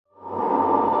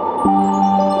Hello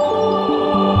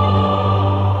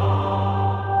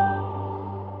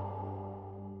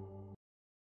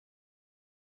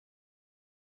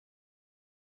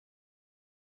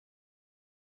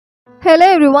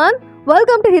everyone,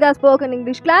 welcome to Hira's Spoken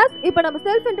English class. இப்போ நம்ம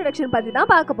self introduction பற்றி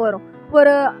தான் பார்க்க போகிறோம்.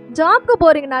 ஒரு ஜாப்க்கு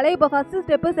போகிறீங்கனாலே இப்போ ஃபஸ்ட்டு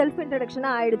ஸ்டெப்பு செல்ஃப்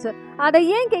இன்ட்ரடக்ஷனாக ஆயிடுச்சு. அதை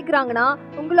ஏன் கேட்குறாங்கன்னா,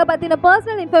 உங்களை பற்றின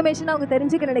பர்சனல் இன்ஃபர்மேஷன் அவங்க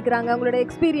தெரிஞ்சுக்க நினைக்கிறாங்க. உங்களோட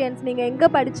எக்ஸ்பீரியன்ஸ், நீங்கள் எங்கே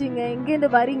படிச்சிங்க, எங்கேருந்து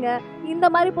வரீங்க, இந்த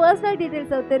மாதிரி பர்சனல்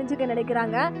டீட்டெயில்ஸை தெரிஞ்சுக்க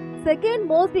நினைக்கிறாங்க. செகண்ட்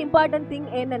மோஸ்ட் இம்பார்ட்டன்ட் திங்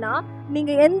என்னன்னா,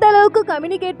 நீங்கள் எந்த அளவுக்கு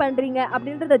கம்யூனிகேட் பண்ணுறீங்க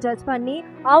அப்படின்றத ஜட்ஜ் பண்ணி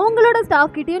அவங்களோட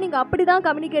ஸ்டாஃப் கிட்டேயும் நீங்கள் அப்படி தான்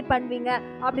கம்யூனிகேட் பண்ணுவீங்க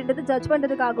அப்படின்றத ஜட்ஜ்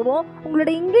பண்ணுறதுக்காகவும், உங்களோட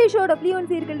இங்கிலீஷோட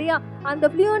ஃப்ளூயன்சி இருக்கு இல்லையா, அந்த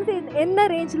ஃப்ளூயன்சி என்ன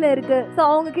ரேஞ்சில் இருக்குது, ஸோ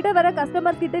அவங்கக்கிட்ட வர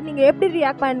கஸ்டமர்ஸ் கிட்ட நீங்கள் எப்படி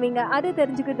ரியாக்ட் பண்ணுவீங்க அதை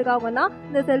தெரிஞ்சுக்கிறதுக்காக தான்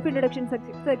இந்த செல்ஃப் இன்ட்ரடக்ஷன்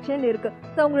செக்ஷன் இருக்குது.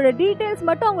 ஸோ உங்களோட டீட்டெயில்ஸ்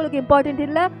மட்டும் அவங்களுக்கு இம்பார்ட்டன்ட்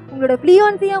இல்லை, உங்களோட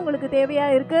ஃப்ளூயன்சியும் அவங்களுக்கு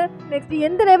தேவையாக இருக்குது. நெக்ஸ்ட்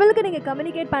எந்த லெவலுக்கு நீங்கள்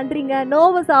கம்யூனிகேட் பண்ணுறீங்க,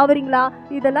 நர்வஸ் ஆகுறீங்களா,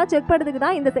 இதெல்லாம் செக் பண்ணுறதுக்கு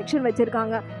தான் இந்த செக்ஷன்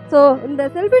வச்சுருக்காங்க. ஸோ இந்த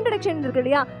செல்ஃப் இன்ட்ரடக்ஷன் இருக்கு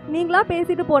இல்லையா, நீங்களா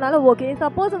பேசிட்டு போனாலும் ஓகே.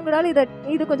 சப்போஸ் உங்களால்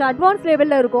இது கொஞ்சம் அட்வான்ஸ்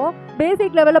லெவலில் இருக்கும்,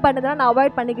 பேசிக் லெவலில் பண்ணதான் நான்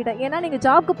அவாய்ட் பண்ணிக்கிட்டேன். ஏன்னா நீங்கள்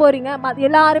ஜாப்க்கு போகிறீங்க,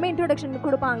 எல்லாருமே இன்ட்ரடக்ஷன்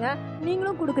கொடுப்பாங்க,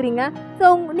 நீங்களும் கொடுக்குறீங்க. ஸோ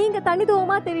நீங்கள்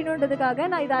தனித்துவமாக தெரியணுன்றதுக்காக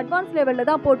நான் இது அட்வான்ஸ் லெவலில்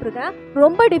தான் போட்டிருக்கேன்.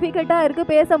 ரொம்ப டிஃபிகல்ட்டாக இருக்குது,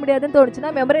 பேச முடியாதுன்னு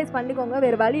தோணுச்சுன்னா மெமரைஸ் பண்ணிக்கோங்க,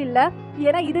 வேறு வழி இல்லை.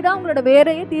 ஏன்னா இதுதான் உங்களோட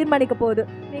வேறையே தீர்மானிக்க போகுது.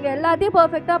 நீங்கள் எல்லாத்தையும்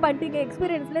பர்ஃபெக்டாக பண்ணிட்டீங்க,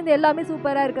 எக்ஸ்பீரியன்ஸ்லேருந்து எல்லாமே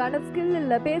சூப்பராக இருக்குது, ஆனால் ஸ்கில்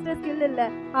இல்லை, பேசுகிற ஸ்கில் இல்லை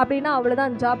அப்படின்னா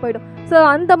அவ்வளோதான் ஜாப் போயிடும். ஸோ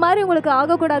அந்த மாதிரி உங்களுக்கு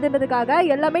ஆகக்கூடாதுன்றதுக்காக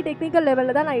எல்லாமே டெக்னிக்கல்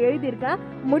லெவலில் தான் நான் எழுதியிருக்கேன்.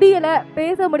 முடியலை,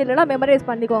 பேச முடியலன்னா மெமரைஸ்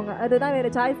பண்ணிக்கோங்க, அதுதான் வேறு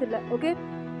சாய்ஸ் இல்லை. ஓகே,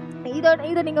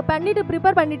 இதை நீங்கள் பண்ணிவிட்டு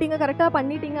ப்ரிப்பேர் பண்ணிட்டீங்க, கரெக்டாக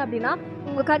பண்ணிட்டீங்க அப்படின்னா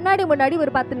உங்கள் கண்ணாடி முன்னாடி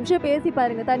ஒரு 10 நிமிஷம் பேசி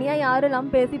பாருங்கள். தனியாக யாரும்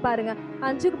இல்லாமல் பேசி பாருங்கள்,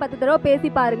 5க்கு 10 தடவை பேசி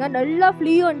பாருங்கள். நல்லா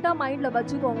ஃப்ளூயண்ட்டாக மைண்டில்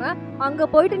வச்சுக்கோங்க.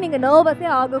 அங்கே போயிட்டு நீங்கள் நர்வஸே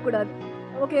ஆகக்கூடாது.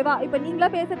 ஓகேவா? இப்போ நீங்களா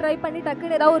பேச ட்ரை பண்ணி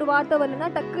டக்குன்னு ஏதாவது ஒரு வார்த்தை வரலன்னா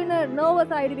டக்குன்னு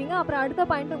நர்வஸ் ஆகிடுவீங்க. அப்புறம் அடுத்த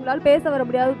பாயிண்ட் உங்களால் பேச வர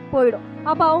முடியாது, போயிடும்.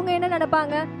 அப்போ அவங்க என்ன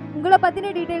நினைப்பாங்க, உங்களை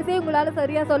பற்றின டீட்டெயில்ஸே உங்களால்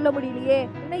சரியாக சொல்ல முடியலையே,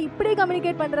 என்ன இப்படி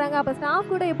கம்யூனிகேட் பண்ணுறாங்க, அப்போ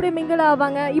ஸ்டாஃப் கூட எப்படி மிங்கிள்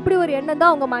ஆவாங்க, இப்படி ஒரு எண்ணம்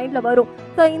தான் அவங்க மைண்டில் வரும்.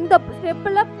 ஸோ இந்த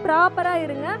ஸ்டெப்பில் ப்ராப்பராக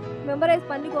இருங்க, மெமரைஸ்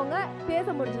பண்ணிக்கோங்க, பேச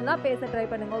முடிஞ்சுன்னா பேச ட்ரை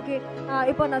பண்ணுங்கள். ஓகே,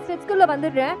 இப்போ நான் ஸ்டெப்ஸ்குள்ளே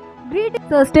வந்துடுறேன். க்ரீட்டிங்.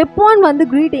 ஸோ ஸ்டெப் 1 வந்து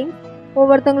க்ரீட்டிங்.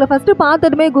 ஒவ்வொருத்தவங்களை ஃபஸ்ட்டு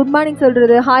பார்த்ததுமே குட் மார்னிங்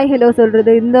சொல்கிறது, ஹாய் ஹலோ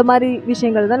சொல்கிறது, இந்த மாதிரி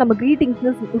விஷயங்கள் தான் நம்ம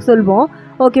க்ரீட்டிங்ஸ்னு சொல்வோம்.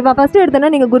 ஓகேவா? ஃபஸ்ட்டு எடுத்தோன்னா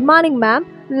நீங்கள் குட் மார்னிங் மேம்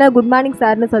இல்லை குட் மார்னிங்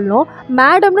சார்னு சொல்லணும்.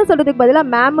 மேடம்னு சொல்கிறதுக்கு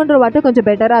பதிலாக மேம்ன்ற வார்த்தை கொஞ்சம்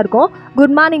பெட்டராக இருக்கும்.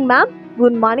 Good morning ma'am,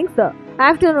 good morning sir.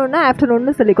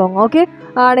 ஆஃப்டர்நூன்னு சொல்லிக்கோங்க. ஓகே,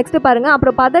 நெக்ஸ்ட்டு பாருங்கள்.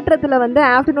 அப்புறம் பதற்றத்தில் வந்து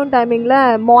ஆஃப்டர்நூன் டைமிங்கில்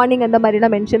மார்னிங் அந்த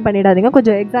மாதிரிலாம் மென்ஷன் பண்ணிடாதீங்க.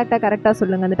 கொஞ்சம் எக்ஸாக்டாக கரெக்டாக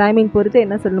சொல்லுங்கள், அந்த டைமிங் பொறுத்து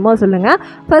என்ன சொல்லணுமோ சொல்லுங்கள்.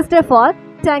 First of all,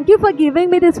 thank you for giving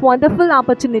me this wonderful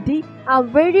opportunity. I'm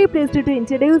very pleased to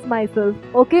introduce myself.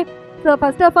 Okay, so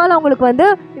first of all அவங்களுக்கு வந்து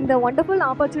இந்த ஒண்டர்ஃபுல்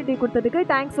ஆப்பர்ச்சுனிட்டி கொடுத்ததுக்கு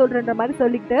தேங்க்ஸ் சொல்கிறன்ற மாதிரி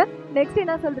சொல்லிட்டு நெக்ஸ்ட்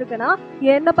என்ன சொல்லிருக்கேன்னா,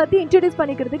 என்னை பற்றி இன்ட்ரடியூஸ்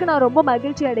பண்ணிக்கிறதுக்கு நான் ரொம்ப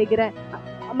மகிழ்ச்சி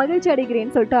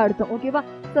அடைகிறேன்னு சொல்லிட்டு அர்த்தம். ஓகேவா?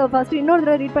 ஸோ ஃபர்ஸ்ட் இன்னொரு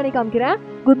தடவை ரீட் பண்ணி காமிக்கிறேன்.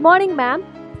 Good morning ma'am,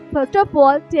 first of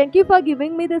all, thank you for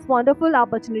giving me this wonderful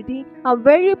opportunity. I'm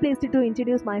very pleased to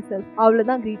introduce myself.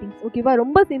 அவ்வளோதான் greetings. ஓகேவா?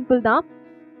 ரொம்ப சிம்பிள் தான்.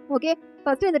 ஓகே,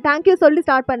 ஃபஸ்ட்டு இந்த தேங்க்யூ சொல்லி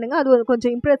ஸ்டார்ட் பண்ணுங்கள், அது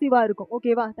கொஞ்சம் இம்ப்ரெசிவாக இருக்கும்.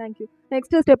 ஓகேவா? தேங்க்யூ.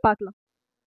 நெக்ஸ்ட்டு ஸ்டெப் பார்க்கலாம்.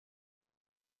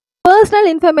 பர்சனல்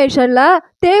இன்ஃபர்மேஷனில்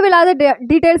தேவையில்லாத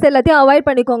டீட்டெயில்ஸ் எல்லாத்தையும் அவாய்ட்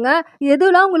பண்ணிக்கோங்க.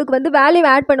 எதுலாம் உங்களுக்கு வந்து வேல்யூ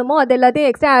ஆட் பண்ணுமோ அது எல்லாத்தையும்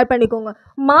எக்ஸ்ட்ரா ஆட் பண்ணிக்கோங்க.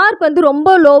 மார்க் வந்து ரொம்ப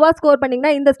லோவாக ஸ்கோர்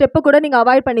பண்ணிங்கன்னா இந்த ஸ்டெப்பை கூட நீங்கள்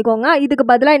அவாய்ட் பண்ணிக்கோங்க. இதுக்கு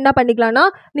பதிலாக என்ன பண்ணிக்கலாம்னா,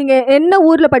 நீங்கள் என்ன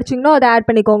ஊரில் படிச்சிங்களோ அதை ஆட்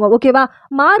பண்ணிக்கோங்க. ஓகேவா?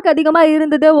 மார்க் அதிகமாக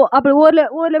இருந்தது, அப்படி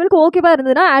ஒரு லெவலுக்கு ஓகேவா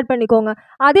இருந்ததுன்னா ஆட் பண்ணிக்கோங்க.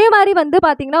 அதே மாதிரி வந்து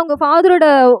பார்த்தீங்கன்னா உங்கள் ஃபாதரோட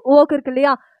ஒர்க் இருக்கு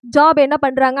இல்லையா, ஜாப் என்ன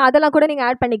பண்ணுறாங்க, அதெல்லாம் கூட நீங்கள்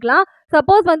ஆட் பண்ணிக்கலாம்.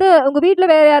 சப்போஸ் வந்து உங்கள்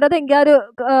வீட்டில் வேறு யாராவது எங்கேயாவது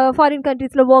ஃபாரின்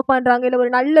கண்ட்ரீஸில் ஒர்க் பண்ணுறாங்க, இல்லை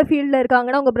ஒரு நல்ல ஃபீல்டில்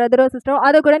இருக்காங்கன்னா உங்கள் பிரதரோ சிஸ்டரோ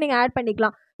அதை கூட நீங்கள் ஆட்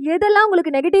பண்ணிக்கலாம். எதெல்லாம்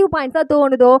உங்களுக்கு நெகட்டிவ் பாயிண்ட்ஸாக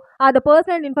தோணுதோ அதை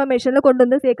பர்சனல் இன்ஃபர்மேஷனில் கொண்டு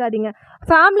வந்து சேர்க்காதீங்க.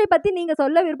 ஃபேமிலி பற்றி நீங்கள்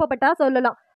சொல்ல விருப்பப்பட்டால்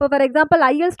சொல்லலாம். இப்போ ஃபார் எக்ஸாம்பிள்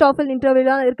IELTS TOEFL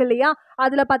இன்டர்வியூலாம் இருக்குது இல்லையா,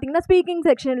 அதில் பார்த்தீங்கன்னா ஸ்பீக்கிங்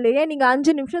செக்ஷன்லேயே நீங்கள்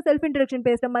 5 நிமிஷம் செல்ஃப் இன்ட்ரடக்ஷன்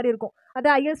பேசுகிற மாதிரி இருக்கும். அது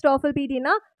IELTS TOEFL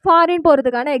PTனா ஃபாரின்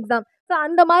போகிறதுக்கான எக்ஸாம். ஸோ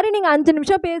அந்த மாதிரி நீங்கள் 5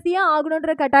 நிமிஷம் பேசியே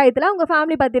ஆகணுன்ற கட்டாயத்தில் உங்கள்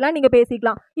ஃபேமிலி பற்றிலாம் நீங்கள்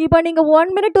பேசிக்கலாம். இப்போ நீங்கள் 1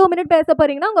 மினிட் 2 மினிட் பேச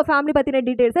போகிறீங்கன்னா உங்கள் ஃபேமிலி பற்றின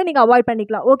டீட்டெயில்ஸை நீங்கள் அவாய்ட்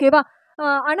பண்ணிக்கலாம். ஓகேவா?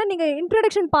 ஆனால் நீங்கள்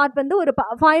இன்ட்ரடக்ஷன் பார்ட் வந்து ஒரு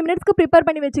 5 மினிட்ஸ்க்கு ப்ரிப்பேர்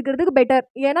பண்ணி வச்சுக்கிறதுக்கு பெட்டர்.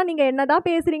 ஏன்னா நீங்கள் என்ன தான்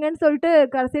பேசுகிறீங்கன்னு சொல்லிட்டு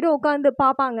கடைசியில் உட்காந்து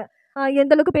பார்ப்பாங்க,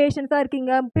 எந்தளவுக்கு பேஷன்ஸாக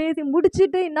இருக்கீங்க, பேசி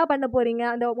முடிச்சுட்டு என்ன பண்ண போகிறீங்க,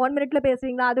 அந்த 1 மினிட்ல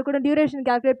பேசுகிறீங்களா, அது கூட டியூரேஷன்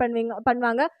கால்குலேட்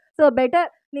பண்ணுவாங்க. ஸோ பெட்டர்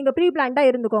நீங்கள் ப்ரீ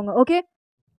பிளான்டாக இருந்துக்கோங்க. ஓகே,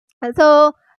 ஸோ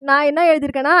நான் என்ன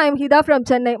எழுதியிருக்கேன்னா, I am Hitha from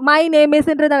Chennai. My name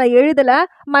இஸ்ன்றதை நான் எழுதலை.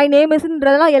 மை நேம்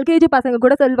இஸ்ன்றதெல்லாம் LKG பசங்க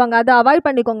கூட சொல்லுவாங்க, அதை அவாய்ட்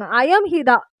பண்ணிக்கோங்க. ஐ எம்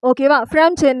ஹிதா. ஓகேவா?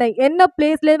 ஃப்ரம் சென்னை. என்ன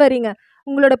பிளேஸ்லேயே வரீங்க,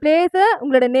 உங்களோட பிளேஸு,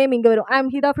 உங்களோட நேம் இங்கே வரும். I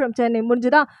am Hitha from Chennai.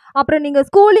 முடிஞ்சுதா? அப்புறம் நீங்கள்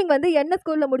ஸ்கூலிங் வந்து என்ன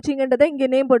ஸ்கூலில் முடிச்சிங்கன்றதை இங்கே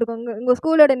நேம் போட்டுக்கோங்க. உங்கள்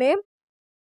ஸ்கூலோட நேம்,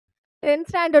 10th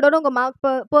ஸ்டாண்டர்டோட உங்கள் mark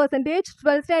percentage,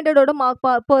 12th ஸ்டாண்டர்டோட mark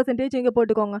percentage இங்கே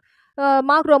போட்டுக்கோங்க.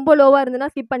 மார்க் ரொம்ப லோவாக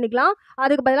இருந்ததுன்னா ஸ்கிப் பண்ணிக்கலாம்.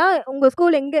 அதுக்கு பதிலாக உங்கள்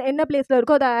ஸ்கூல் என்ன பிளேஸில்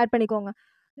இருக்கோ அதை ஆட் பண்ணிக்கோங்க.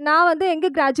 நான் வந்து எங்கே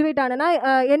கிராஜுவேட் ஆனேன்னா,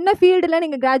 என்ன ஃபீல்டில்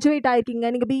நீங்கள் கிராஜுவேட் ஆகிருக்கீங்க,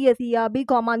 நீங்கள் பிஎஸ்சியா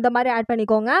பிகாமா அந்த மாதிரி ஆட்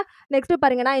பண்ணிக்கோங்க. நெக்ஸ்ட்டு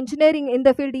பாருங்கள், நான் இன்ஜினியரிங் இந்த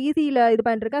ஃபீல்டு இசியில் இது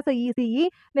பண்ணிருக்கேன். So ECE.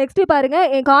 நெக்ஸ்ட்டு பாருங்கள்,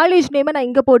 என் காலேஜ் நேமை நான்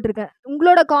இங்கே போட்டிருக்கேன்.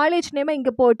 உங்களோட காலேஜ் நேமை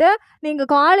இங்கே போட்டு நீங்கள்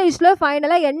காலேஜில்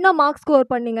ஃபைனலாக என்ன மார்க்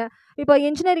ஸ்கோர் பண்ணீங்க. இப்போ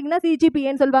இன்ஜினியரிங்னா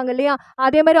சிஜிபிஏன்னு சொல்லுவாங்க இல்லையா,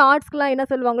 அதே மாதிரி ஆர்ட்ஸ்க்குலாம் என்ன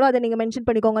சொல்லுவாங்களோ அதை நீங்கள் மென்ஷன்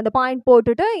பண்ணிக்கோங்க. அந்த பாயிண்ட்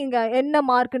போட்டுட்டு இங்கே என்ன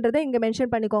மார்க்குன்றதை இங்கே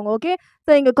மென்ஷன் பண்ணிக்கோங்க. ஓகே.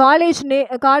 ஸோ இங்கே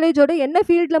காலேஜோட என்ன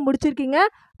ஃபீல்டில் முடிச்சிருக்கீங்க,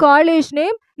 காலேஜ்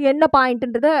நேம், என்ன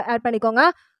பாயிண்ட்ன்றதை ஆட் பண்ணிக்கோங்க.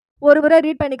 ஒரு முறை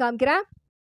ரீட் பண்ணி காமிக்கிறேன்.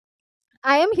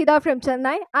 I am Hida from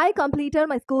Chennai. I completed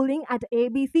my schooling at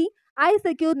ABC. I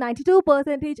secured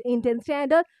 92% in 10th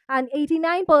standard and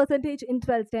 89% in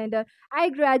 12th standard. I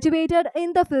graduated in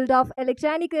the field of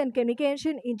Electronic and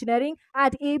Communication Engineering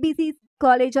at ABC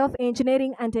College of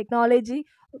Engineering and Technology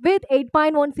with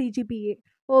 8.1 CGPA.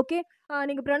 Okay.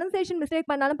 நீங்கள் pronunciation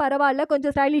mistake பண்ணாலும் பரவாயில்ல,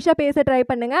 கொஞ்சம் ஸ்டைலிஷாக பேச try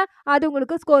பண்ணுங்கள், அது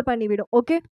உங்களுக்கு score பண்ணிவிடும்.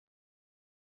 Okay.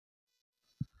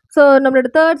 So நம்மளோட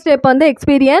தேர்ட் ஸ்டெப் வந்து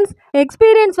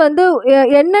எக்ஸ்பீரியன்ஸ் வந்து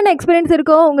என்னென்ன எக்ஸ்பீரியன்ஸ்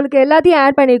இருக்கோ உங்களுக்கு எல்லாத்தையும்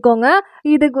ஆட் பண்ணிக்கோங்க.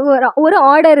 இதுக்கு ஒரு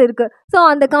ஆர்டர் இருக்குது. ஸோ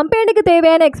அந்த கம்பெனிக்கு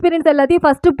தேவையான எக்ஸ்பீரியன்ஸ் எல்லாத்தையும்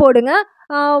ஃபஸ்ட்டு போடுங்க.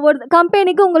 ஒரு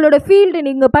கம்பெனிக்கு உங்களோட ஃபீல்டு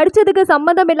நீங்கள் படித்ததுக்கு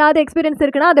சம்மந்தம் இல்லாத எக்ஸ்பீரியன்ஸ்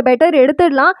இருக்குன்னா அதை பெட்டர்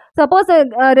எடுத்துடலாம். சப்போஸ்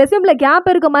ரெஸ்யூமில்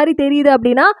கேப் இருக்க மாதிரி தெரியுது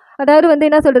அப்படின்னா, அதாவது வந்து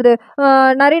என்ன சொல்கிறது,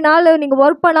 நிறைய நாள் நீங்கள்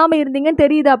ஒர்க் பண்ணாமல் இருந்தீங்கன்னு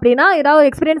தெரியுது அப்படின்னா ஏதாவது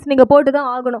எக்ஸ்பீரியன்ஸ் நீங்கள் போட்டு தான்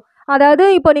ஆகணும். அதாவது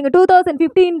இப்போ நீங்கள்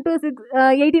 2015 to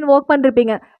 18 ஒர்க்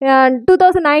பண்ணிருப்பீங்க,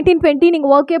 2019-20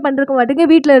 நீங்கள் ஒர்க்கே பண்ணுறதுக்கு மட்டும்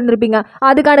வீட்டில் இருந்திருப்பீங்க.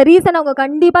 அதுக்கான ரீசன் அவங்க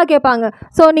கண்டிப்பாக கேட்பாங்க.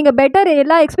 ஸோ நீங்கள் பெட்டர்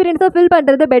எல்லா எக்ஸ்பீரியன்ஸும் ஃபில்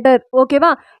பண்ணுறது பெட்டர்.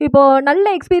 ஓகேவா. இப்போது நல்ல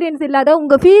எக்ஸ்பீரியன்ஸ் இல்லாத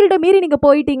உங்கள் ஃபீல்டு மீறி நீங்கள்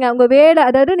போயிட்டீங்க, உங்கள் வேலை,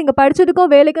 அதாவது நீங்கள்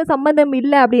படித்ததுக்கும் வேலைக்கும் சம்மந்தம்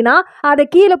இல்லை அப்படின்னா அதை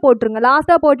கீழே போட்டுருங்க.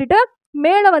 லாஸ்ட்டாக போட்டுட்டு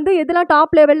மேலே வந்து எதெல்லாம்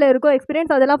டாப் லெவலில் இருக்கோ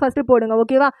எக்ஸ்பீரியன்ஸ் அதெல்லாம் ஃபஸ்ட்டு போடுங்க.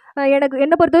 ஓகேவா.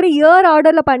 என்னை பொறுத்தவரை இயர்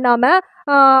ஆர்டரில் பண்ணாமல்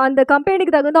அந்த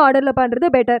கம்பெனிக்கு தகுந்த ஆர்டரில் பண்ணுறது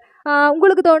பெட்டர்.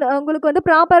 உங்களுக்கு வந்து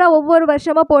ப்ராப்பராக ஒவ்வொரு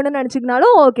வருஷமாக போகணுன்னு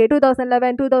நினச்சிங்கனாலும் ஓகே,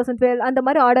 2011 2012 அந்த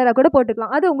மாதிரி ஆர்டராக கூட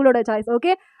போட்டுக்கலாம். அது உங்களோட சாய்ஸ்.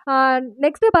 ஓகே.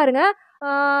 நெக்ஸ்ட்டு பாருங்கள்,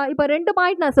 இப்போ 2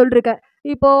 பாயிண்ட் நான் சொல்லியிருக்கேன்.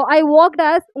 இப்போது ஐ ஒர்க்ட்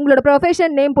ஆஸ் உங்களோட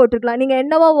ப்ரொஃபஷன் நேம் போட்டுருக்கலாம். நீங்கள்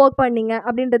என்னவா ஒர்க் பண்ணீங்க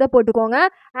அப்படின்றத போட்டுக்கோங்க.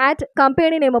 அட்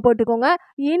கம்பெனி நேமை போட்டுக்கோங்க.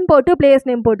 இன் போட்டு பிளேஸ்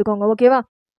நேம் போட்டுக்கோங்க. ஓகேவா.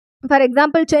 ஃபார்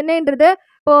எக்ஸாம்பிள் சென்னைன்றது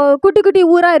இப்போது குட்டி குட்டி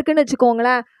ஊராக இருக்குதுன்னு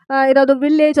வச்சுக்கோங்களேன், ஏதாவது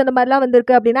வில்லேஜ் அந்த மாதிரிலாம்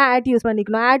வந்துருக்கு அப்படின்னா ஆட் யூஸ்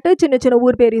பண்ணிக்கணும். ஆட்டு சின்ன சின்ன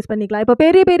ஊர் பேர் யூஸ் பண்ணிக்கலாம். இப்போ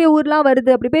பெரிய பெரிய ஊர்லாம்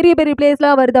வருது, அப்படி பெரிய பெரிய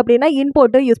பிளேஸ்லாம் வருது அப்படின்னா இன்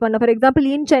போட்டு யூஸ் பண்ணணும். ஃபார் எக்ஸாம்பிள்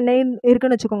இன் சென்னை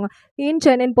இருக்குன்னு வச்சுக்கோங்க, இன்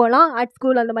சென்னைன்னு போகலாம். அட்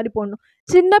ஸ்கூல் அந்த மாதிரி போடணும்.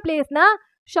 சின்ன பிளேஸ்னால்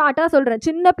ஷார்ட்டாக சொல்கிறேன்,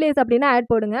 சின்ன பிளேஸ் அப்படின்னா ஆட்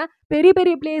போடுங்க. பெரிய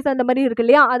பெரிய பிளேஸ் அந்த மாதிரி இருக்கு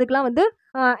இல்லையா, அதுக்கெலாம் வந்து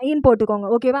இன் போட்டுக்கோங்க.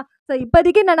 ஓகேவா. ஸோ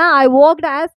இப்போதைக்கு என்னென்னா ஐ ஒர்க்ட்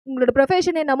ஆஸ் உங்களோட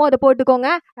ப்ரொஃபஷன் என்னமோ அதை போட்டுக்கோங்க.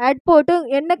 ஆட் போட்டு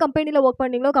என்ன கம்பெனியில் ஒர்க்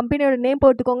பண்ணீங்களோ கம்பெனியோட நேம்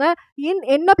போட்டுக்கோங்க.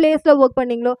 என்ன பிளேஸில் ஒர்க்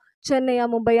பண்ணீங்களோ, சென்னையா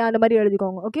மும்பையா அந்த மாதிரி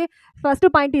எழுதிக்கோங்க. ஓகே.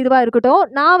 ஃபஸ்ட்டு பாயிண்ட் இதுவாக இருக்கட்டும்.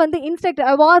 நான் வந்து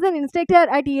I was an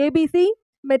instructor at ABC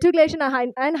matriculation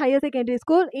and higher secondary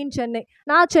school in Chennai.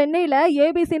 நான் சென்னையில்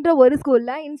ஏபிசின்ற ஒரு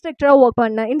ஸ்கூலில் இன்ஸ்ட்ரக்டராக ஒர்க்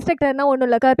பண்ணேன். இன்ஸ்ட்ரக்டர்னா ஒன்றும்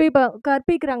இல்லை,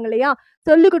 கற்பிக்கிறாங்க இல்லையா,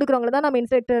 சொல்லிக் கொடுக்குறவங்கள தான் நம்ம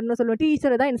இன்ஸ்ட்ரக்டர்னு சொல்லுவோம்,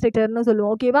 டீச்சரை தான் இன்ஸ்ட்ரக்டர்னு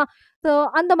சொல்லுவோம். ஓகேவா. ஸோ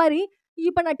அந்த மாதிரி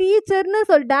இப்போ நான் டீச்சர்னு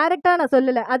டேரெக்டாக நான்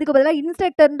சொல்லலை, அதுக்கு பதிலாக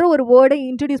இன்ஸ்ட்ரக்டர்ன்ற ஒரு வேர்டை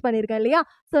இன்ட்ரடியூஸ் பண்ணியிருக்கேன் இல்லையா.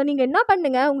 ஸோ நீங்கள் என்ன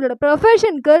பண்ணுங்கள், உங்களோட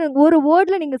ப்ரொஃபஷனுக்கு ஒரு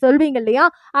வேர்டில் நீங்கள் சொல்வீங்க இல்லையா,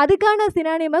 அதுக்கான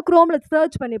சினானியமை குரோமில்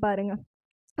சர்ச் பண்ணி பாருங்கள்.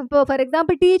 இப்போ ஃபார்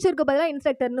எக்ஸாம்பிள் டீச்சருக்கு பதிலாக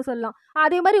இன்ஸ்ட்ரக்டர்னு சொல்லலாம்.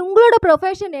 அதே மாதிரி உங்களோட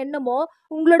ப்ரொஃபஷன் என்னமோ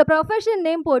உங்களோட ப்ரொஃபஷன்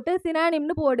நேம் போட்டு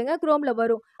சினானிம்னு போடுங்க, குரோமில்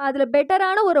வரும். அதில்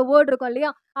பெட்டரான ஒரு வேர்டு இருக்கும்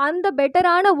இல்லையா, அந்த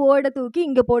பெட்டரான வேர்டை தூக்கி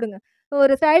இங்கே போடுங்க.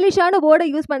 ஒரு ஸ்டைலிஷான வேர்டை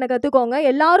யூஸ் பண்ண கற்றுக்கோங்க.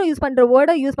 எல்லாரும் யூஸ் பண்ணுற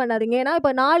வேர்டை யூஸ் பண்ணாதீங்க. ஏன்னா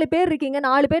இப்போ 4 பேர் இருக்கீங்க,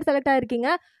 4 பேர் செலக்ட் ஆகிருக்கீங்க,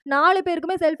 4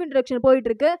 பேருக்குமே செல்ஃப் இன்ட்ரடக்ஷன்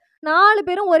போயிட்டுருக்கு. 4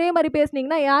 பேரும் ஒரே மாதிரி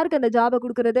பேசுனீங்கன்னா யாருக்கு அந்த ஜாபை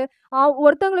கொடுக்குறது?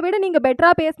 ஒருத்தவங்களை விட நீங்கள்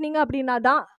பெட்டராக பேசுனீங்க அப்படின்னா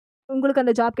தான் உங்களுக்கு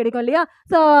அந்த ஜாப் கிடைக்கும் இல்லையா.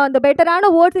 ஸோ அந்த பெட்டரான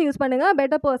வேர்ட்ஸை யூஸ் பண்ணுங்கள்,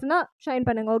 பெட்டர் பர்சனாக ஷைன்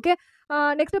பண்ணுங்கள். ஓகே.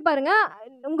 நெக்ஸ்ட்டு பாருங்கள்,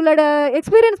 உங்களோட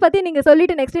எக்ஸ்பீரியன்ஸ் பற்றி நீங்கள்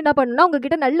சொல்லிவிட்டு நெக்ஸ்ட் என்ன பண்ணணும்னா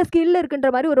உங்ககிட்ட நல்ல ஸ்கில்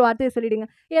இருக்குன்ற மாதிரி ஒரு வார்த்தையை சொல்லிவிடுங்க.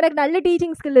 எனக்கு நல்ல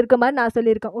டீச்சிங் ஸ்கில் இருக்க மாதிரி நான்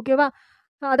சொல்லியிருக்கேன். ஓகேவா.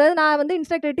 அதாவது நான் வந்து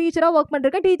இன்ஸ்ட்ரக்டர் டீச்சராக ஒர்க்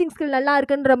பண்ணிருக்கேன், டீச்சிங் ஸ்கில் நல்லா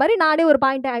இருக்குன்ற மாதிரி நானே ஒரு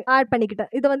பாயிண்ட் ஆட் பண்ணிக்கிட்டேன்.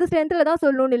 இதை வந்து ஸ்ட்ரென்த்தில் தான்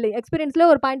சொல்லணும்னு இல்லை, எக்ஸ்பீரியன்ஸில்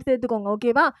ஒரு பாயிண்ட் சேர்த்துக்கோங்க.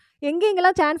 ஓகேவா.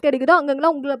 எங்கெங்கெல்லாம் சான்ஸ் கிடைக்குதோ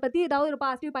அங்கெல்லாம் உங்களை பற்றி ஏதாவது ஒரு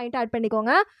பாசிட்டிவ் பாயிண்ட் ஆட்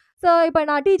பண்ணிக்கோங்க. ஸோ இப்போ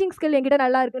நான் டீச்சிங் ஸ்கில் என்கிட்ட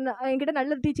நல்லா இருக்குன்னு, என்கிட்ட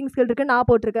நல்ல டீச்சிங் ஸ்கில் இருக்குன்னு நான்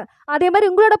போட்டிருக்கேன். அதே மாதிரி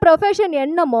உங்களோட ப்ரொஃபஷன்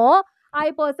என்னமோ ஐ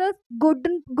பர்சஸ்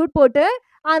குட் போட்டு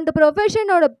அந்த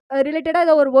ப்ரொஃபஷனோட ரிலேட்டடாக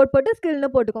ஏதோ ஒரு வேர்ட் போட்டு ஸ்கில்னு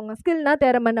போட்டுக்கோங்க. ஸ்கில்னா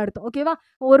திறமைன்னு அர்த்தம். ஓகேவா.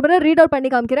 ஒரு முறை ரீட் அவுட் பண்ணி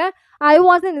காமிக்கிறேன். I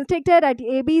was an instructor at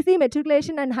ABC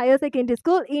matriculation and higher secondary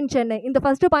school in Chennai. இந்த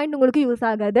ஃபஸ்ட்டு பாயிண்ட் உங்களுக்கு யூஸ்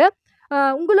ஆகாது.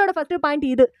 உங்களோட ஃபஸ்ட்டு பாயிண்ட்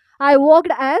இது. ஐ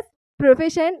ஒர்க்ட் ஆஸ்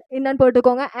ப்ரொஃபஷன் என்னன்னு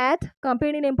போட்டுக்கோங்க. அட்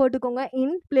கம்பெனி நேம் போட்டுக்கோங்க.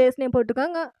 இன் பிளேஸ் நேம்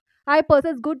போட்டுக்கோங்க. ஐ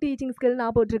possess குட் டீச்சிங் ஸ்கில்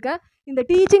நான் போட்டிருக்கேன். இந்த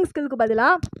டீச்சிங் ஸ்கில்க்கு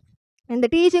பதிலாக இந்த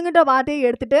டீச்சிங்கிற வார்த்தையை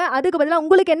எடுத்துட்டு அதுக்கு பதிலாக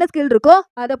உங்களுக்கு என்ன ஸ்கில் இருக்கோ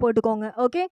அதை போட்டுக்கோங்க.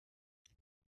 ஓகே,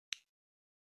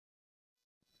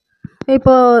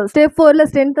 இப்போ ஸ்டெப் 4ல்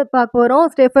ஸ்ட்ரென்த் பார்க்க போகிறோம்.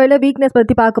 ஸ்டெப் 5ல் வீக்னஸ்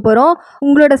பற்றி பார்க்க போகிறோம்.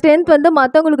 உங்களோட ஸ்ட்ரென்த் வந்து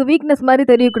மற்றவங்களுக்கு வீக்னஸ் மாதிரி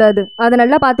தெரியக்கூடாது. அதை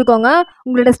நல்லா பார்த்துக்கோங்க.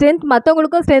 உங்களோட ஸ்ட்ரென்த்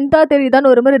மற்றவங்களுக்கும் ஸ்ட்ரென்த்தாக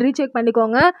தெரியுதான்னு ஒரு முறை ரீசெக்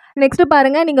பண்ணிக்கோங்க. நெக்ஸ்ட்டு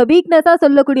பாருங்கள், நீங்கள் வீக்னஸாக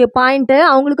சொல்லக்கூடிய பாயிண்ட்டு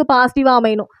அவங்களுக்கு பாசிட்டிவாக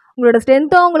அமையணும். உங்களோட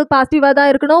ஸ்ட்ரென்த்தும் அவங்களுக்கு பாசிட்டிவாக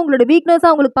தான் இருக்கணும், உங்களோட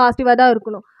வீக்னஸும் அவங்களுக்கு பாசிட்டிவாக தான்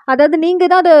இருக்கணும். அதாவது நீங்கள்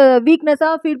தான் அதை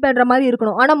வீக்னஸாக ஃபீல் பண்ணுற மாதிரி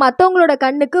இருக்கணும். ஆனால் மற்றவங்களோட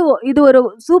கண்ணுக்கு இது ஒரு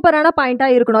சூப்பரான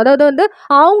பாயிண்ட்டாக இருக்கணும். அதாவது வந்து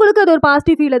அவங்களுக்கு அது ஒரு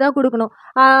பாசிட்டிவ் ஃபீலை தான் கொடுக்கணும்.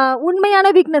 உண்மையான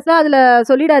வீக்னஸ்லாம் அதில்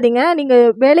சொல்லிடாதீங்க. நீங்கள்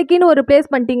வேலைக்குன்னு ஒரு ப்ளேஸ்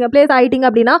ஆகிட்டீங்க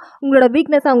அப்படின்னா உங்களோட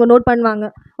வீக்னஸ் அவங்க நோட் பண்ணுவாங்க.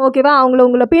 ஓகேவா,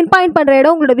 உங்களை பின் பாயிண்ட் பண்ணுற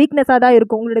இடம் உங்களோட வீக்னஸாக தான்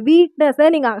இருக்கும். உங்களோட வீக்னஸை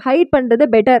நீங்கள் ஹைட் பண்ணுறது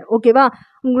பெட்டர். ஓகேவா,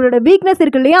 உங்களோட வீக்னஸ்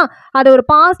இருக்கு இல்லையா, அதை ஒரு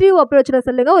பாசிட்டிவ் அப்ரோச்சில்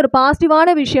சொல்லுங்கள், ஒரு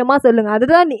பாசிட்டிவான விஷயமா சொல்லுங்கள்.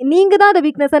 அதுதான் நீங்கள் தான் அதை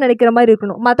வீக்னஸாக நினைக்கிற மாதிரி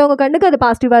இருக்கணும். மற்றவங்க கண்ணுக்கு அது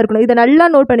பாசிட்டிவாக இருக்கணும். இதை நல்லா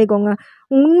நோட் பண்ணிக்கோங்க.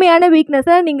 உண்மையான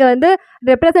வீக்னஸை நீங்கள் வந்து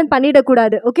ரெப்ரசன்ட்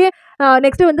பண்ணிடக்கூடாது. ஓகே,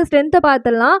 நெக்ஸ்ட்டு வந்து ஸ்ட்ரென்த்தை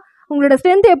பார்த்துடலாம். உங்களோட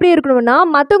ஸ்ட்ரென்த் எப்படி இருக்கணும்னா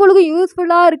மற்றவங்களுக்கு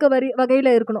யூஸ்ஃபுல்லாக இருக்க வகையில்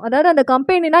இருக்கணும். அதாவது அந்த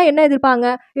கம்பெனினா என்ன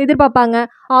எதிர்பார்ப்பாங்க,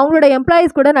 அவங்களோட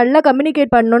எம்ப்ளாயீஸ் கூட நல்லா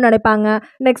கம்யூனிகேட் பண்ணணும்னு நினைப்பாங்க.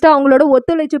 நெக்ஸ்ட்டு அவங்களோட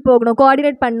ஒத்துழைச்சு போகணும்,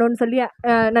 கோஆர்டினேட் பண்ணணும்னு சொல்லி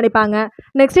நினைப்பாங்க.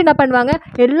 நெக்ஸ்ட் என்ன பண்ணுவாங்க,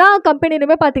 எல்லா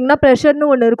கம்பெனிலுமே பார்த்தீங்கன்னா ப்ரெஷர்னு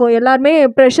ஒன்று இருக்கும். எல்லாருமே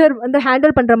ப்ரெஷர் வந்து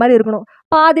ஹேண்டில் பண்ணுற மாதிரி இருக்கணும்.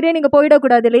 பாதிலே நீங்கள்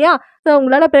போயிடக்கூடாது இல்லையா. ஸோ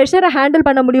உங்களால் ப்ரெஷரை ஹேண்டில்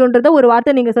பண்ண முடியுன்றத ஒரு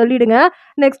வார்த்தை நீங்கள் சொல்லிவிடுங்க.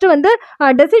 நெக்ஸ்ட்டு வந்து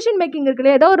டெசிஷன் மேக்கிங் இருக்கு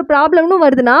இல்லையா, ஏதோ ஒரு ப்ராப்ளம்னு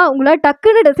வருதுன்னா உங்களால்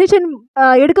டக்குன்னு டெசிஷன்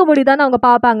எடுக்க முடியுதான்னு அவங்க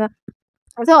பார்ப்பாங்க.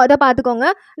 ஸோ அதை பார்த்துக்கோங்க.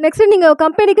 நெக்ஸ்ட்டு நீங்கள்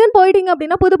கம்பெனிக்குன்னு போயிட்டீங்க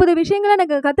அப்படின்னா புது புது விஷயங்களை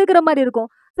எனக்கு கற்றுக்கிற மாதிரி இருக்கும்.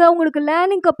 ஸோ உங்களுக்கு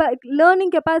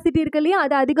லேர்னிங் கெப்பாசிட்டி இருக்கு இல்லையா,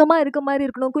 அது அதிகமாக இருக்க மாதிரி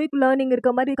இருக்கணும். குயிக் லேர்னிங்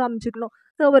இருக்க மாதிரி காமிச்சிக்கணும்.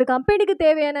 ஸோ ஒரு கம்பெனிக்கு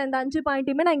தேவையான இந்த 5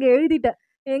 பாயிண்ட்டுமே நான் இங்கே எழுதிட்டேன்.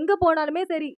 எங்கே போனாலுமே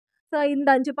சரி, ஸோ இந்த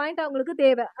 5 பாயிண்ட் அவங்களுக்கு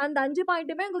தேவை. அந்த 5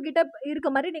 பாயிண்ட்டுமே உங்ககிட்ட இருக்க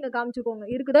மாதிரி நீங்கள் காமிச்சிக்கோங்க.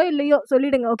 இருக்குதோ இல்லையோ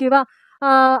சொல்லிவிடுங்க. ஓகேவா,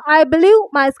 ஐ பிலீவ்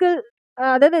மை ஸ்கில்,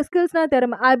 அதாவது ஸ்கில்ஸ்னால்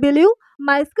திறமை. I believe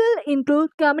my skill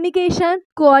include communication,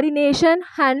 coordination,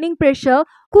 handling pressure,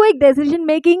 quick decision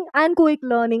making and quick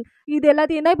learning. இது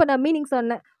எல்லாத்தையும் தான் இப்போ நான் மீனிங்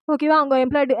சொன்னேன். ஓகேவா, அவங்க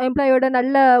எம்ப்ளாயோட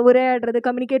நல்ல உரையாடுறது,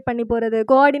 கம்யூனிகேட் பண்ணி போகிறது,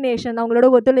 கோஆர்டினேஷன் அவங்களோட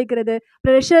ஒத்துழைக்கிறது,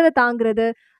 ப்ரெஷரை தாங்கிறது,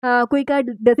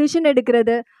 குயிக்காக டெசிஷன்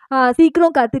எடுக்கிறது,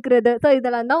 சீக்கிரம் கற்றுக்கிறது. ஸோ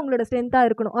இதெல்லாம் தான் உங்களோட ஸ்ட்ரென்த்தாக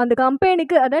இருக்கணும். அந்த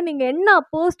கம்பெனிக்கு அதாவது நீங்கள் என்ன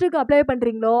போஸ்ட்டுக்கு அப்ளை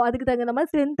பண்ணுறீங்களோ அதுக்கு தகுந்த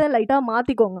மாதிரி ஸ்ட்ரென்த்தை லைட்டாக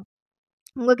மாற்றிக்கோங்க.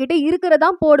 உங்ககிட்ட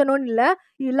இருக்கிறதான் போடணும்னு இல்லை,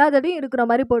 இல்லாததையும் இருக்கிற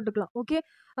மாதிரி போட்டுக்கலாம். ஓகே,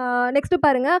 நெக்ஸ்ட்டு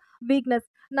பாருங்கள், வீக்னஸ்.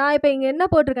 நான் இப்போ இங்கே என்ன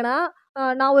போட்டிருக்கேன்னா,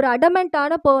 நான் ஒரு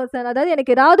அடமெண்ட்டான பர்சன். அதாவது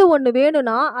எனக்கு ஏதாவது ஒன்று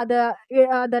வேணும்னா அதை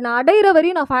நான் அடையிற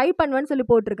வரையும் நான் ஃபைட் பண்ணுவேன்னு சொல்லி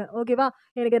போட்டிருக்கேன். ஓகேவா,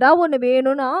 எனக்கு ஏதாவது ஒன்று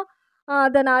வேணும்னா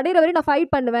அதை நான் அடையிற வரையும் நான்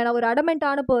ஃபைட் பண்ணுவேன். நான் ஒரு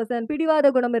அடமெண்ட்டான பர்சன், பிடிவாத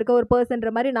குணம் இருக்க ஒரு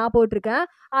பர்சன்ற மாதிரி நான் போட்டிருக்கேன்.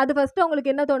 அது ஃபஸ்ட்டு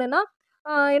அவங்களுக்கு என்ன தோணுன்னா,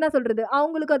 என்ன சொல்கிறது,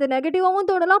 அவங்களுக்கு அது நெகட்டிவாகவும்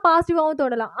தோணலாம், பாசிட்டிவாகவும்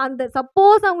தோணலாம். அந்த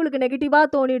சப்போஸ் அவங்களுக்கு நெகட்டிவாக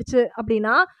தோணிடுச்சு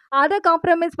அப்படின்னா அதை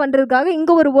காம்ப்ரமைஸ் பண்ணுறதுக்காக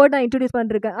இங்கே ஒரு வேர்ட் நான் இன்ட்ரடியூஸ்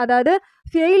பண்ணிருக்கேன். அதாவது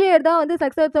ஃபெயிலியர் தான் வந்து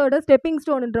சக்ஸஸோட ஸ்டெப்பிங்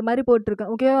ஸ்டோன்ன்ற மாதிரி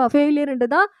போட்டிருக்கேன். ஓகேவா,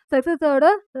 ஃபெயிலியர்ன்றது தான் சக்ஸஸோட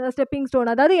ஸ்டெப்பிங்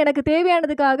ஸ்டோன். அதாவது எனக்கு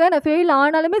தேவையானதுக்காக நான் ஃபெயில்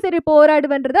ஆனாலுமே சரி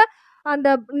போராடுவேன்றத அந்த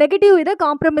நெகட்டிவ் இதை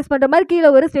காம்ப்ரமைஸ் பண்ணுற மாதிரி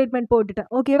கீழே ஒரு ஸ்டேட்மெண்ட் போட்டுட்டேன்.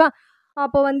 ஓகேவா,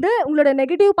 அப்போ வந்து உங்களோட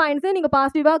நெகட்டிவ் பாயிண்ட்ஸை நீங்கள்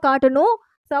பாசிட்டிவாக காட்டணும்.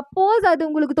 சப்போஸ் அது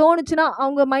உங்களுக்கு தோணுச்சுன்னா,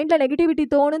 அவங்க மைண்டில் நெகட்டிவிட்டி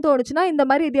தோணுச்சுன்னா இந்த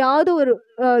மாதிரி எதையாவது ஒரு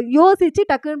யோசித்து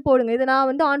டக்குன்னு போடுங்க. இதை நான்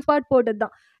வந்து ஆன் ஸ்பாட் போட்டது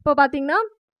தான். இப்போ பார்த்தீங்கன்னா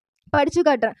படித்து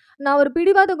காட்டுறேன். நான் ஒரு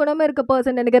பிடிவாத குணமாக இருக்க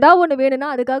பர்சன். எனக்கு ஏதாவது ஒன்று வேணும்னா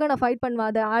அதுக்காக நான் ஃபைட் பண்ணுவேன்.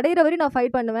 அதை அடையிற வரையும் நான்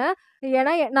ஃபைட் பண்ணுவேன்.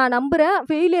 ஏன்னா நான் நம்புகிறேன்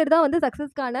ஃபெயிலியர் தான் வந்து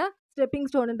சக்ஸஸ்க்கான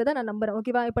ஸ்டெப்பிங் ஸ்டோனுன்றதை நான் நம்புகிறேன்.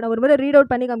 ஓகேவா, இப்போ நான் ஒரு முறை ரீட்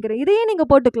அவுட் பண்ணி காமிக்கிறேன். இதையே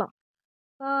நீங்கள் போட்டுக்கலாம்.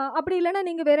 அப்படி இல்லைன்னா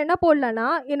நீங்கள் வேறு என்ன போடலான்னா,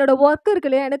 என்னோடய ஒர்க் இருக்கு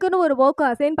இல்லையா, எனக்குன்னு ஒரு ஒர்க்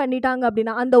அசைன் பண்ணிட்டாங்க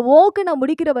அப்படின்னா அந்த ஒர்க்கை நான்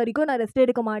முடிக்கிற வரைக்கும் நான் ரெஸ்ட்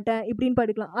எடுக்க மாட்டேன் இப்படின்னு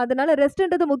படிக்கலாம். அதனால்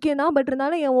ரெஸ்ட்டுன்றது முக்கியம் தான். பட்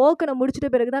இருந்தாலும் என் ஒர்க்கை நான் முடிச்சிட்ட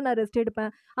பிறகு தான் நான் ரெஸ்ட்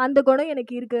எடுப்பேன். அந்த குணம்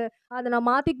எனக்கு இருக்குது, அதை நான்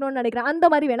மாற்றிக்கணும்னு நினைக்கிறேன். அந்த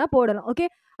மாதிரி வேணால் போடலாம். ஓகே,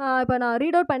 இப்போ நான்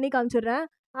ரீட் அவுட் பண்ணி காமிச்சிடுறேன்.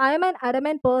 I am an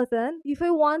adamant person. If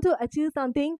I want to achieve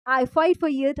something, I fight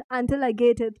for it until I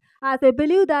get it. As I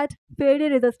believe that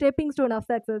failure is a stepping stone of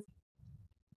success.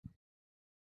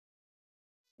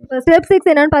 Step 6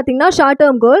 என்னன்னு பார்த்தீங்கன்னா short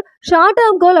term goal. Short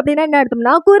term goal அப்படின்னா என்ன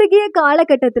அர்த்தம்னா, குறுகிய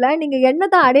காலகட்டத்தில் நீங்கள்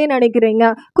என்னத்தை அடைய நினைக்கிறீங்க,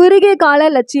 குறுகிய கால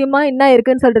லட்சியமாக என்ன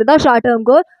இருக்குன்னு சொல்கிறது தான் short term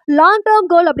goal. Long term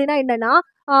goal அப்படின்னா என்னென்னா,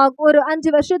 ஒரு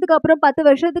 5 வருஷத்துக்கு அப்புறம் 10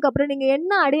 வருஷத்துக்கு அப்புறம் நீங்கள்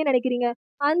என்ன அடைய நினைக்கிறீங்க,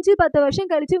 5-10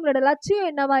 வருஷம் கழிச்சு உங்களோட லட்சியம்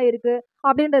என்னவா இருக்குது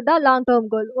அப்படின்றது தான் லாங்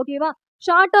டேர்ம் கோல். ஓகேவா,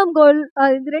 ஷார்ட் டேர்ம் கோல்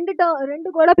ரெண்டு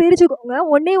கோலாக பிரிச்சுக்கோங்க.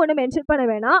 ஒன்று மென்ஷன் பண்ண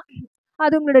வேணாம்.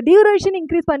 அது உங்களோட டியூரேஷன்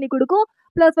இன்க்ரீஸ் பண்ணி கொடுக்கும்.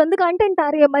 ப்ளஸ் வந்து கண்டென்ட்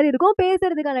நிறைய மாதிரி இருக்கும்,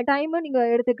 பேசுறதுக்கான டைமும் நீங்கள்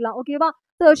எடுத்துக்கலாம். ஓகேவா,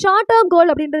 ஸோ ஷார்ட் டேர்ம்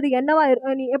கோல் அப்படின்றது என்னவா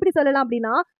நீ எப்படி சொல்லலாம்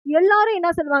அப்படின்னா, எல்லாரும் என்ன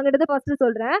சொல்லுவாங்கன்றதை ஃபஸ்ட்டு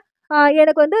சொல்கிறேன்.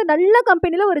 எனக்கு வந்து நல்ல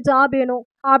கம்பெனியில் ஒரு ஜாப் வேணும்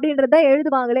அப்படின்றத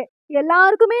எழுதுவாங்களே.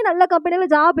 எல்லாருக்குமே நல்ல கம்பெனில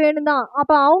ஜாப் வேணும் தான்.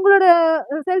 அப்ப அவங்களோட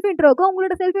செல்ஃப் இன்ட்ரோக்கும்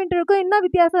உங்களோட செல்ஃப் இன்ட்ரோக்கும் என்ன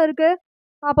வித்தியாசம் இருக்கு?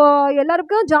 அப்போ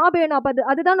எல்லாருக்கும் ஜாப் வேணும். அப்ப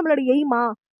அதுதான் நம்மளோட எய்மா?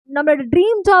 நம்மளோட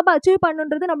ட்ரீம் ஜாப் அச்சீவ்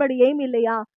பண்ணணுன்றது நம்மளோட எய்ம்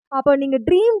இல்லையா? அப்போ நீங்க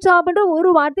ட்ரீம் ஜாப்ன்ற ஒரு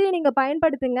வார்த்தையை நீங்க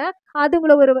பயன்படுத்துங்க. அது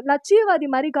உங்கள ஒரு லட்சியவாதி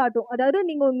மாரி காட்டும். அதாவது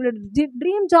நீங்க உங்களோட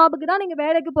ட்ரீம் ஜாப்க்கு தான் நீங்க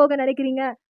வேலைக்கு போக நினைக்கிறீங்க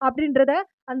அப்படின்றத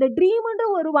அந்த ட்ரீம்ன்ற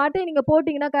ஒரு வார்த்தையை நீங்க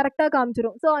போட்டீங்கன்னா கரெக்ட்டா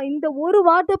காமிச்சிரும். ஸோ இந்த ஒரு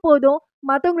வார்த்தை போதும்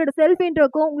மத்தவங்களோட செல்ஃப்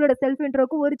இன்ட்ரோக்கும் உங்களோட செல்ஃப்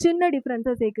இன்ட்ரோக்கும் ஒரு சின்ன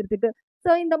டிஃபரன்ஸை சேர்க்கறதுக்கு.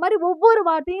 ஸோ இந்த மாதிரி ஒவ்வொரு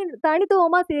வார்த்தையும்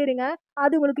தனித்துவமா சேருங்க.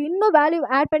 அது உங்களுக்கு இன்னும் வேல்யூ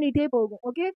ஆட் பண்ணிட்டே போகும்.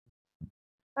 Okay.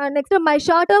 Next, my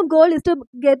short-term goal is to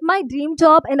get my dream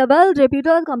job in a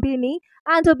well-reputed company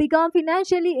and to become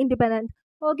financially independent.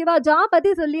 ஓகேவா? ஜாப்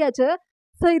பற்றி சொல்லியாச்சு.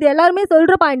 ஸோ இது எல்லாருமே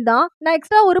சொல்கிற பாயிண்ட் தான். நான்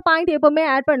எக்ஸ்ட்ரா ஒரு பாயிண்ட் எப்போவுமே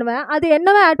ஆட் பண்ணுவேன். அது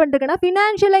என்னவே ஆட் பண்ணிருக்கேன்னா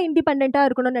ஃபினான்ஷியலாக இண்டிபெண்ட்டாக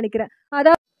இருக்கணும்னு நினைக்கிறேன்.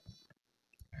 அதாவது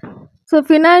ஸோ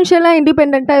ஃபினான்ஷியலாக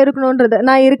இண்டிபெண்ட்டாக இருக்கணுன்றது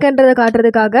நான் இருக்கேன்றதை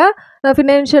காட்டுறதுக்காக நான்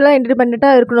ஃபினான்ஷியலாக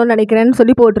இண்டிபெண்ட்டாக இருக்கணும்னு நினைக்கிறேன்னு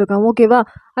சொல்லி போட்டிருக்கேன். ஓகேவா?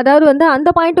 அதாவது வந்து அந்த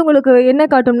பாயிண்ட் உங்களுக்கு என்ன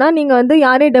காட்டும்னா நீங்கள் வந்து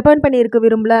யாரையும் டிபெண்ட் பண்ணி இருக்க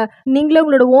விரும்பல, நீங்களே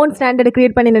உங்களோட ஓன் ஸ்டாண்டர்ட்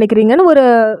கிரியேட் பண்ணி நினைக்கிறீங்கன்னு ஒரு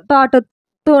தாட்டை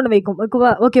தோண வைக்கும்.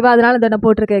 ஓகேவா? அதனால அதை நான்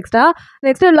போட்டிருக்கேன் extra.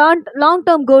 Next long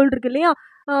term goal இருக்கு இல்லையா?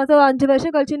 ஸோ 5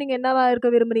 வருஷம் கழிச்சு நீங்கள் என்னவா இருக்க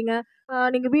விரும்புகிறீங்க?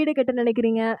 நீங்கள் வீடு கட்ட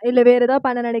நினைக்கிறீங்க, இல்லை வேறு ஏதாவது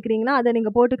பண்ண நினைக்கிறீங்கன்னா அதை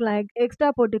நீங்கள் போட்டுக்கலாம், எக்ஸ்ட்ரா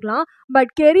போட்டுக்கலாம்.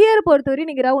 பட் கெரியர் பொறுத்தவரை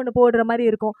நீங்கள் ஏதாவது ஒன்று போடுற மாதிரி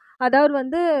இருக்கும். அதாவது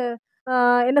வந்து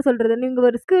என்ன சொல்கிறது, நீங்கள்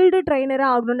ஒரு ஸ்கில்டு ட்ரைனராக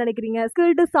ஆகணும்னு நினைக்கிறீங்க,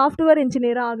 ஸ்கில்டு சாஃப்ட்வேர்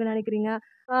இன்ஜினியராக ஆகணும்னு நினைக்கிறீங்க,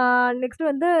 நெக்ஸ்ட்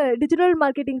வந்து டிஜிட்டல்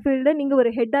மார்க்கெட்டிங் ஃபீல்டில் நீங்கள் ஒரு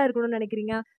ஹெட்டாக இருக்கணும்னு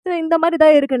நினைக்கிறீங்க. ஸோ இந்த மாதிரி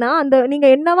தான் இருக்குன்னா அந்த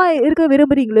நீங்கள் என்னவா இருக்க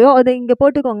விரும்புகிறீங்களோ அதை இங்கே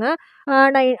போட்டுக்கோங்க.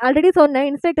 நான் ஆல்ரெடி சொன்னேன்,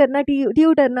 இன்ஸ்ட்ரக்டர்னா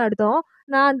டியூட்டர்னு அர்த்தம்.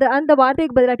 நான் அந்த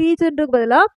வார்த்தைக்கு பதிலாக டீச்சருக்கு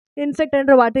பதிலாக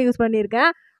இன்ஸ்ட்ரக்டர்ன்ற வார்த்தை யூஸ் பண்ணியிருக்கேன்.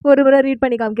 ஒரு முறை ரீட்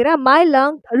பண்ணி காமிக்கிறேன். My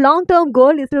long term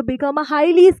goal is to become a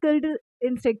highly skilled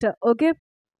instructor. Okay,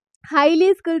 highly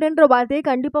ஸ்கில்டுன்ற வார்த்தையை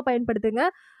கண்டிப்பாக பயன்படுத்துங்க.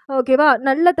 ஓகேவா?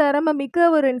 நல்ல திறமை மிக்க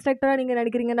ஒரு இன்ஸ்ட்ரக்டராக நீங்கள்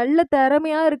நினைக்கிறீங்க, நல்ல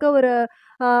திறமையாக இருக்க ஒரு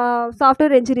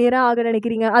சாஃப்ட்வேர் இன்ஜினியராக ஆக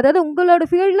நினைக்கிறீங்க, அதாவது உங்களோட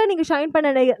ஃபீல்டில் நீங்கள் ஷைன்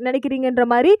பண்ண நினைக்கிறீங்கன்ற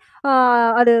மாதிரி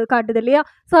அது காட்டுது இல்லையா?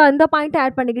 ஸோ அந்த பாயிண்ட்டை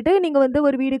ஆட் பண்ணிக்கிட்டு நீங்கள் வந்து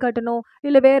ஒரு வீடு கட்டணும்,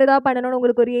 இல்லை வேறு ஏதாவது பண்ணணும்னு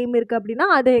உங்களுக்கு ஒரு எய்ம் இருக்குது அப்படின்னா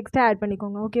அதை எக்ஸ்ட்ரா ஆட்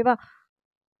பண்ணிக்கோங்க. ஓகேவா?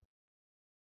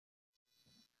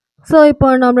 ஸோ இப்போ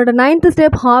நம்மளோட 9th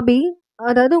ஸ்டெப் ஹாபி.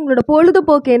 அதாவது உங்களோட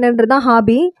பொழுதுபோக்கு என்னன்றது தான்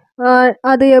ஹாபி.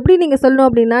 அது எப்படி நீங்கள் சொல்லணும்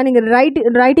அப்படின்னா, நீங்கள்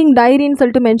ரைட்டிங் டைரின்னு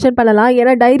சொல்லிட்டு மென்ஷன் பண்ணலாம்.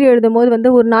 ஏன்னா டைரி எழுதும் போது வந்து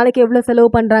ஒரு நாளைக்கு எவ்வளோ செலவு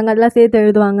பண்ணுறாங்க அதெல்லாம் சேர்த்து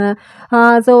எழுதுவாங்க.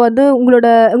 ஸோ வந்து உங்களோட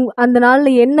அந்த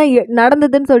நாளில் என்ன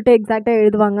நடந்ததுன்னு சொல்லிட்டு எக்ஸாக்டாக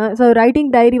எழுதுவாங்க. ஸோ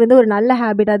ரைட்டிங் டைரி வந்து ஒரு நல்ல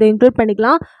ஹேபிட், அதை இன்க்ளூட்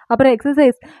பண்ணிக்கலாம். அப்புறம்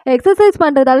எக்ஸசைஸ்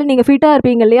பண்ணுறதால நீங்கள் ஃபிட்டாக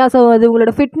இருப்பீங்க இல்லையா? ஸோ அது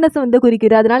உங்களோட ஃபிட்னஸ் வந்து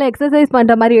குறிக்குது, அதனால் எக்ஸசைஸ்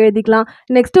பண்ணுற மாதிரி எழுதிக்கலாம்.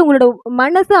 நெக்ஸ்ட்டு உங்களோட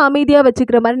மனசை அமைதியாக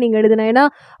வச்சுக்கிற மாதிரி நீங்கள் எழுதணும். ஏன்னா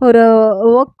ஒரு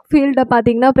ஒர்க் ஃபீல்டை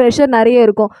பார்த்தீங்கன்னா ப்ரெஷர் நிறைய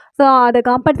இருக்கும். ஸோ அதை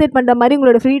காம்பன்சேட் பண்ணுற மாதிரி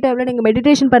உங்களோட ஃப்ரீ டைமில் நீங்கள்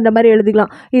மெடிடேஷன் பண்ணுற மாதிரி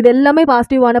எழுதிக்கலாம். இது எல்லாமே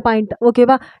பாசிட்டிவான பாயிண்ட்.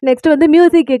 ஓகேவா? நெக்ஸ்ட் வந்து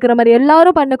மியூசிக் கேட்குற மாதிரி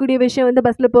எல்லாரும் பண்ணக்கூடிய விஷயம் வந்து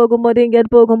பஸ்ஸில் போகும்போது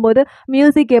எங்கேயாவது போகும்போது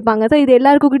மியூசிக் கேட்பாங்க. ஸோ இது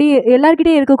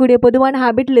எல்லாருக்கிட்டே இருக்கக்கூடிய பொதுவான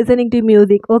ஹேபிட் லிசனிங் டு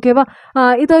மியூசிக். ஓகேவா?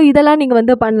 இதெல்லாம் நீங்கள்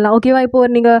வந்து பண்ணலாம். ஓகேவா? இப்போ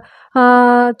நீங்கள்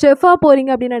செஃப்பாக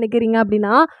போகிறீங்க அப்படின்னு நினைக்கிறீங்க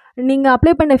அப்படின்னா, நீங்கள்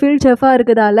அப்ளை பண்ண ஃபீல்ட் செஃப்பாக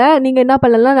இருக்கிறதால நீங்கள் என்ன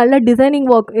பண்ணலாம், நல்ல டிசைனிங்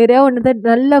ஒர்க் எதையா ஒன்று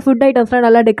நல்ல ஃபுட் ஐட்டம்ஸ்லாம்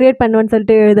நல்லா டெக்கரேட் பண்ணுவேன்னு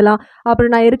சொல்லிட்டு எழுதலாம்.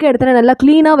 அப்புறம் நான் இருக்க இடத்துல நல்லா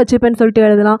க்ளீனாக வச்சுப்பேன்னு சொல்லிட்டு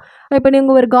எழுதலாம். இப்போ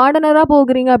நீங்கள் ஒரு கார்டனராக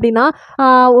போகிறீங்க அப்படின்னா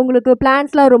உங்களுக்கு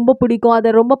பிளான்ட்ஸ்லாம் ரொம்ப பிடிக்கும்,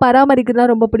 அதை ரொம்ப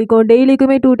பராமரிக்கிறதுலாம் ரொம்ப பிடிக்கும்.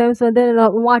 டெய்லிக்குமே 2 times வந்து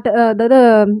வாட்டர், அதாவது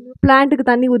பிளான்ட்டுக்கு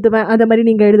தண்ணி ஊற்றுவேன், அந்த மாதிரி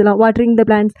நீங்கள் எழுதலாம். வாட்டரிங் த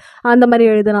பிளான்ட்ஸ் அந்த மாதிரி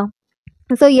எழுதலாம்.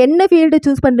 ஸோ என்ன ஃபீல்டு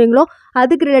சூஸ் பண்ணுறீங்களோ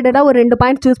அதுக்கு ரிலேட்டடாக ஒரு 2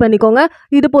 பாயிண்ட் சூஸ் பண்ணிக்கோங்க.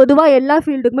 இது பொதுவாக எல்லா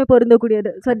ஃபீல்டுக்குமே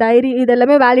பொருந்தக்கூடியது. ஸோ டைரி இது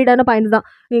எல்லாமே வேலிடான பாயிண்ட் தான்.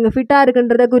 நீங்கள் ஃபிட்டாக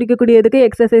இருக்குன்றதை குறிக்கக்கூடியதுக்கு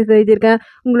எக்ஸசைஸ் எழுதியிருக்கேன்,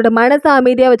 உங்களோட மனசை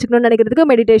அமைதியாக வச்சுக்கணும்னு நினைக்கிறதுக்கு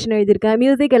மெடிடேஷன் எழுதியிருக்கேன்,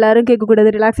 மியூசிக் எல்லோரும்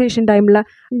கேட்கக்கூடாது ரிலாக்ஸேஷன் டைமில்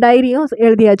டைரியும்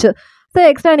எழுதியாச்சு. ஸோ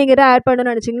எக்ஸ்ட்ரா நீங்கள் எதாவது ஆட்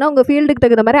பண்ணணும்னு நினச்சிங்கன்னா உங்கள் ஃபீல்டுக்கு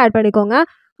தகுந்த மாதிரி ஆட் பண்ணிக்கோங்க.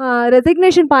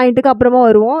 ரெசிக்னேஷன் பாயிண்ட்டுக்கு அப்புறமா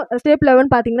வருவோம். ஸ்டெப் 11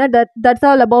 பார்த்தீங்கன்னா that's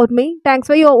all about me, thanks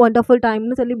for your wonderful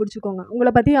டைம்னு சொல்லி முடிச்சுக்கோங்க.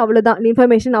 உங்களை பற்றி அவ்வளோதான்,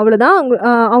 இன்ஃபர்மேஷன் அவ்வளோதான்.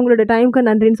 அவங்களோட டைமுக்கு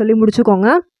நன்றின்னு சொல்லி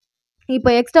முடிச்சுக்கோங்க. இப்போ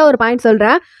எக்ஸ்ட்ரா ஒரு பாயிண்ட்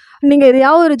சொல்கிறேன். நீங்கள்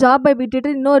எதையாவது ஒரு ஜாப்பை விட்டுட்டு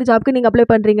இன்னொரு ஜாப்க்கு நீங்கள் அப்ளை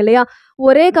பண்ணுறீங்க இல்லையா?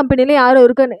 ஒரே கம்பெனியில் யாரும்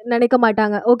இருக்க நினைக்க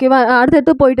மாட்டாங்க. ஓகேவா?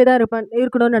 அடுத்தடுத்து போயிட்டு தான்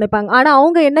இருக்கணும்னு நினைப்பாங்க. ஆனால்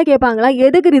அவங்க என்ன கேட்பாங்களா,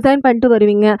 எதுக்கு ரிசைன் பண்ணிட்டு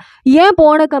வருவீங்க, ஏன்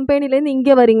போன கம்பெனிலேருந்து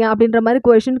இங்கே வரீங்க அப்படின்ற மாதிரி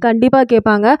கொஷின் கண்டிப்பாக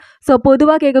கேட்பாங்க. ஸோ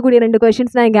பொதுவாக கேட்கக்கூடிய 2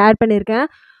 கொஷின்ஸ் நான் இங்கே ஆட் பண்ணியிருக்கேன்.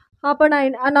 அப்போ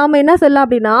நாம் என்ன சொல்லலாம்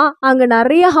அப்படின்னா, அங்கே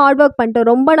நிறைய ஹார்ட் ஒர்க் பண்ணிட்டோம்,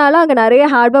 ரொம்ப நாளாக அங்கே நிறைய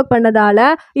ஹார்ட் ஒர்க் பண்ணதால்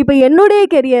இப்போ என்னுடைய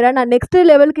கெரியரை நான் நெக்ஸ்ட்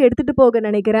லெவலுக்கு எடுத்துகிட்டு போக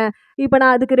நினைக்கிறேன், இப்போ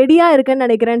நான் அதுக்கு ரெடியாக இருக்கேன்னு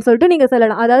நினைக்கிறேன்னு சொல்லிட்டு நீங்கள்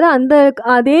சொல்லலாம். அதாவது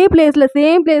அதே பிளேஸில்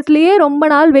சேம் பிளேஸ்லேயே ரொம்ப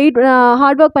நாள்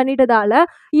ஹார்ட் ஒர்க் பண்ணிட்டதால்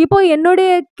இப்போ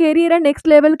என்னுடைய கெரியரை நெக்ஸ்ட்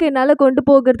லெவலுக்கு என்னால் கொண்டு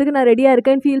போகிறதுக்கு நான் ரெடியாக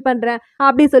இருக்கேன்னு ஃபீல் பண்ணுறேன்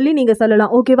அப்படி சொல்லி நீங்கள்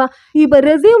சொல்லலாம். ஓகேவா? இப்போ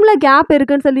ரெஸ்யூமில் கேப்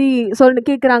இருக்குன்னு சொல்லி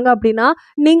கேட்குறாங்க அப்படின்னா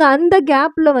நீங்கள் அந்த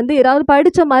கேப்பில் வந்து ஏதாவது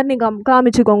படித்த மாதிரி நீங்கள்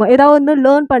காமிச்சுக்கோங்க. ஏதாவது வந்து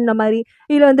லேர்ன் பண்ண மாதிரி,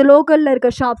 இல்லை வந்து லோக்கலில் இருக்க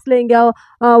ஷாப்ஸில் எங்கேயா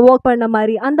ஒர்க் பண்ண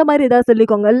மாதிரி, அந்த மாதிரி ஏதாவது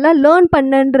சொல்லிக்கோங்க. இல்லை லேர்ன்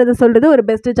பண்ணன்றது சொல்கிறது ஒரு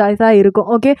பெஸ்ட்டு சாய்ஸாக இருக்கும்.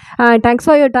 Okay, thanks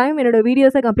for your time. என்னோடய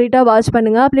வீடியோஸை கம்ப்ளீட்டாக வாட்ச்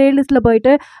பண்ணுங்கள். ப்ளேலிஸ்ட்டில்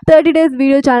போயிட்டு 30 days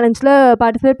வீடியோ சேலஞ்சில்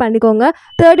பார்ட்டிசிபேட் பண்ணிக்கோங்க.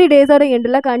 30 days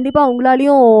எண்டில் கண்டிப்பாக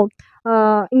உங்களாலையும்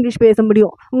இங்கிலீஷ் பேச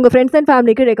முடியும். உங்கள் ஃப்ரெண்ட்ஸ் அண்ட்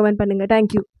ஃபேமிலிக்கு ரெக்கமெண்ட் பண்ணுங்கள்.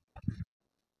 தேங்க்யூ.